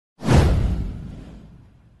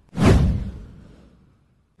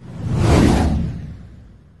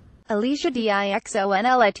ALESHA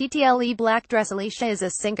DIXONLITTLE Black DRESSalesha is a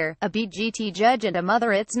singer, a BGT judge and a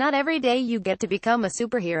mother. It's not every day you get to become a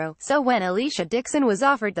superhero, so when ALESHA Dixon was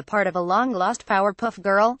offered the part of a long-lost Powerpuff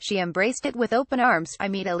Girl, she embraced it with open arms. I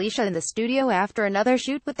meet ALESHA in the studio after another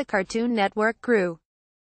shoot with the Cartoon Network crew.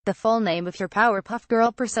 The full name of her Powerpuff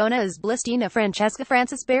Girl persona is Blistina Francesca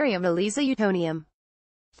Francis Barium Eliza Utonium.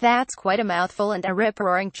 That's quite a mouthful and a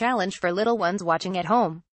rip-roaring challenge for little ones watching at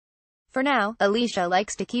home. For now, ALESHA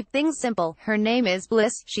likes to keep things simple. Her name is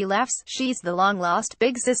Bliss. She laughs. She's the long-lost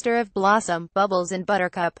big sister of Blossom, Bubbles and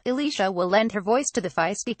Buttercup. ALESHA will lend her voice to the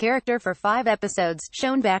feisty character for 5 episodes,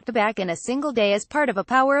 shown back-to-back in a single day as part of a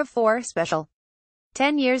Power of 4 special.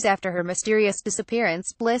 10 years after her mysterious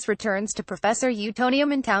disappearance, Bliss returns to Professor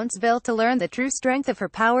Utonium in Townsville to learn the true strength of her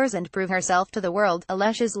powers and prove herself to the world.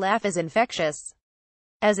 ALESHA's laugh is infectious,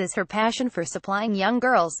 as is her passion for supplying young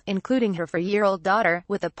girls, including her 4-year-old daughter,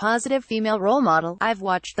 with a positive female role model. I've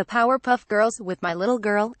watched the Powerpuff Girls with my little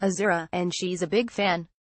girl, Azura, and she's a big fan.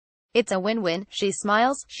 It's a win-win. She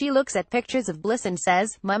smiles, she looks at pictures of Bliss and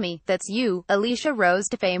says, "Mummy, that's you." ALESHA rose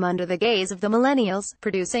to fame under the gaze of the millennials,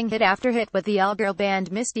 producing hit after hit with the all-girl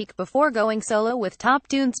band misteeq before going solo with top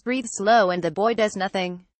tunes Breathe Slow and The Boy Does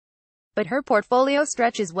Nothing. But her portfolio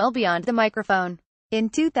stretches well beyond the microphone. In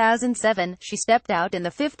 2007, she stepped out in the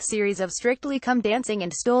 5th series of Strictly Come Dancing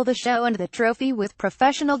and stole the show and the trophy with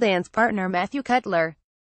professional dance partner Matthew Cutler.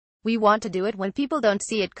 We want to do it when people don't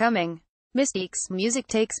see it coming. misteeq's music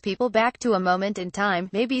takes people back to a moment in time,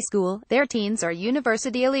 maybe school, their teens or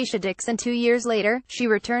university. ALESHA Dixon 2 years later, she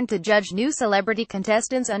returned to judge new celebrity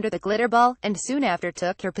contestants under the glitter ball, and soon after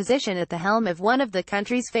took her position at the helm of one of the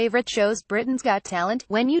country's favorite shows, Britain's Got Talent.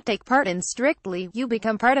 When you take part in Strictly, you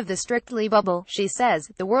become part of the Strictly bubble, she says.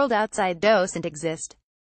 The world outside doesn't exist.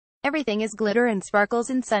 Everything is glitter and sparkles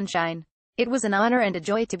and sunshine. It was an honor and a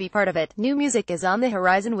joy to be part of it. New music is on the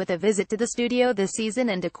horizon with a visit to the studio this season,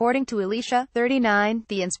 and according to ALESHA, 39,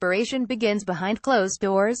 the inspiration begins behind closed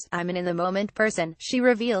doors. I'm an in-the-moment person, she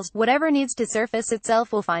reveals. Whatever needs to surface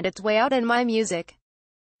itself will find its way out in my music.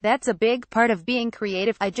 That's a big part of being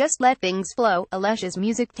creative. I just let things flow. ALESHA's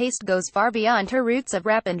music taste goes far beyond her roots of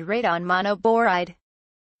rap and radon monoboride.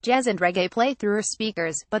 Jazz and reggae play through her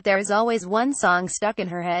speakers, but there is always one song stuck in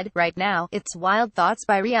her head. Right now, it's Wild Thoughts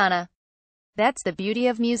by Rihanna. That's the beauty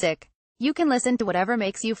of music. You can listen to whatever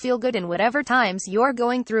makes you feel good in whatever times you're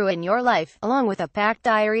going through in your life. Along with a packed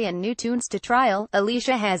diary and new tunes to trial,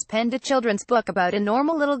 ALESHA has penned a children's book about a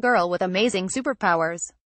normal little girl with amazing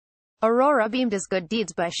superpowers. Aurora beamed his good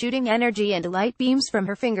deeds by shooting energy and light beams from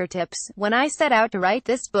her fingertips. When I set out to write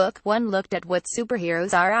this book, one looked at what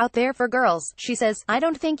superheroes are out there for girls. She says, I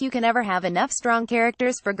don't think you can ever have enough strong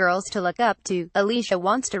characters for girls to look up to. ALESHA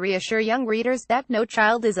wants to reassure young readers that no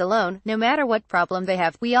child is alone, no matter what problem they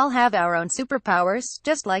have. We all have our own superpowers,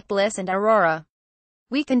 just like Bliss and Aurora.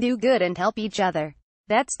 We can do good and help each other.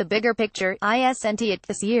 That's the bigger picture.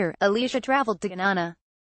 This year, ALESHA traveled to Ghana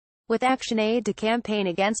with ActionAid to campaign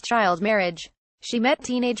against child marriage. She met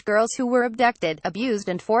teenage girls who were abducted, abused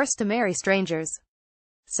and forced to marry strangers.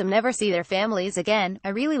 Some never see their families again. I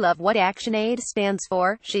really love what ActionAid stands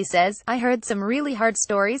for, she says. I heard some really hard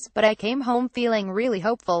stories, but I came home feeling really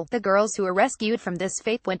hopeful. The girls who were rescued from this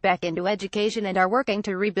fate went back into education and are working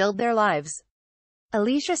to rebuild their lives.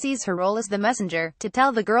 ALESHA sees her role as the messenger, to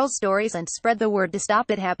tell the girls' stories and spread the word to stop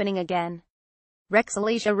it happening again.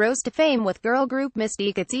 ALESHA rose to fame with girl group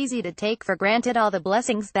misteeq. It's easy to take for granted all the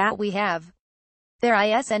blessings that we have. There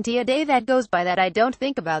isn't a day that goes by that I don't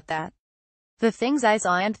think about that. The things I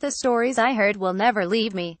saw and the stories I heard will never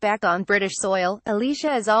leave me. Back on British soil,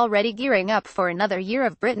 ALESHA is already gearing up for another year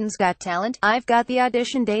of Britain's Got Talent. I've got the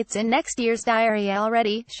audition dates in next year's diary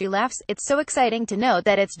already, she laughs. It's so exciting to know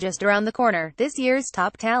that it's just around the corner. This year's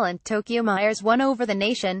top talent, Tokyo Myers, won over the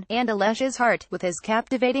nation and ALESHA's heart with his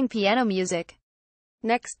captivating piano music.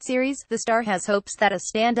 Next series, the star has hopes that a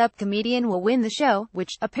stand-up comedian will win the show,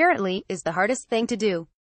 which, apparently, is the hardest thing to do.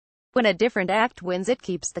 When a different act wins, it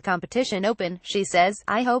keeps the competition open, she says.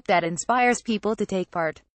 I hope that inspires people to take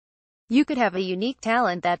part. You could have a unique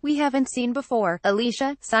talent that we haven't seen before.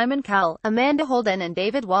 ALESHA, Simon Cowell, Amanda Holden and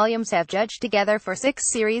David Walliams have judged together for 6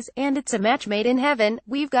 series, and it's a match made in heaven.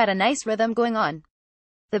 We've got a nice rhythm going on.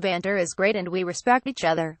 The banter is great and we respect each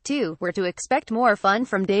other, too. We're to expect more fun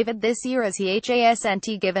from David this year as he hasn't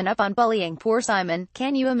given up on bullying poor Simon.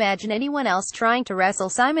 Can you imagine anyone else trying to wrestle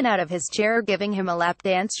Simon out of his chair or giving him a lap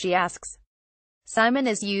dance, she asks. Simon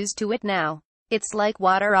is used to it now. It's like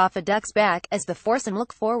water off a duck's back. As the foursome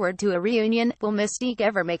look forward to a reunion, will misteeq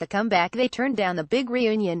ever make a comeback? They turned down the big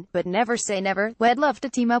reunion, but never say never. We'd love to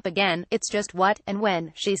team up again. It's just what and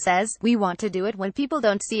when, she says. We want to do it when people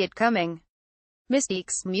don't see it coming.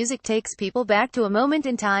 misteeq's music takes people back to a moment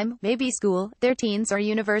in time, maybe school, their teens or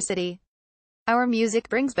university. Our music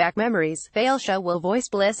brings back memories. ALESHA will voice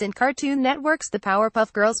Bliss in Cartoon Network's The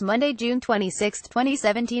Powerpuff Girls Monday, June 26,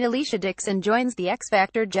 2017. ALESHA Dixon joins the X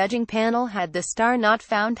Factor judging panel. Had the star not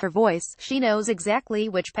found her voice, she knows exactly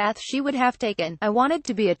which path she would have taken. I wanted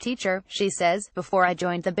to be a teacher, she says. Before I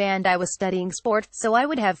joined the band I was studying sport, so I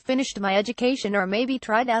would have finished my education or maybe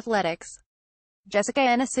tried athletics. Jessica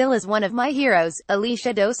Anisil is one of my heroes.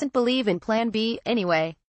 ALESHA doesn't believe in plan B,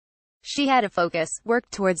 anyway. She had a focus,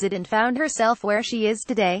 worked towards it and found herself where she is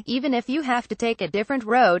today. Even if you have to take a different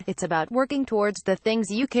road, it's about working towards the things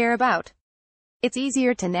you care about. It's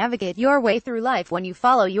easier to navigate your way through life when you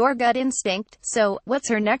follow your gut instinct. So, what's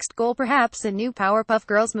her next goal? Perhaps a new Powerpuff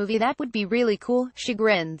Girls movie? That would be really cool, she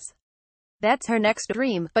grins. That's her next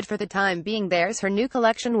dream, but for the time being there's her new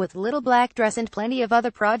collection with Little Black Dress and plenty of other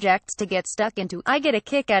projects to get stuck into. I get a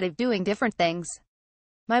kick out of doing different things.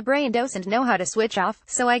 My brain doesn't know how to switch off,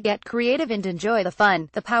 so I get creative and enjoy the fun.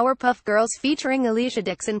 The Powerpuff Girls featuring ALESHA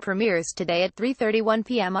Dixon premieres today at 3:31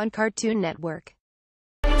 p.m. on Cartoon Network.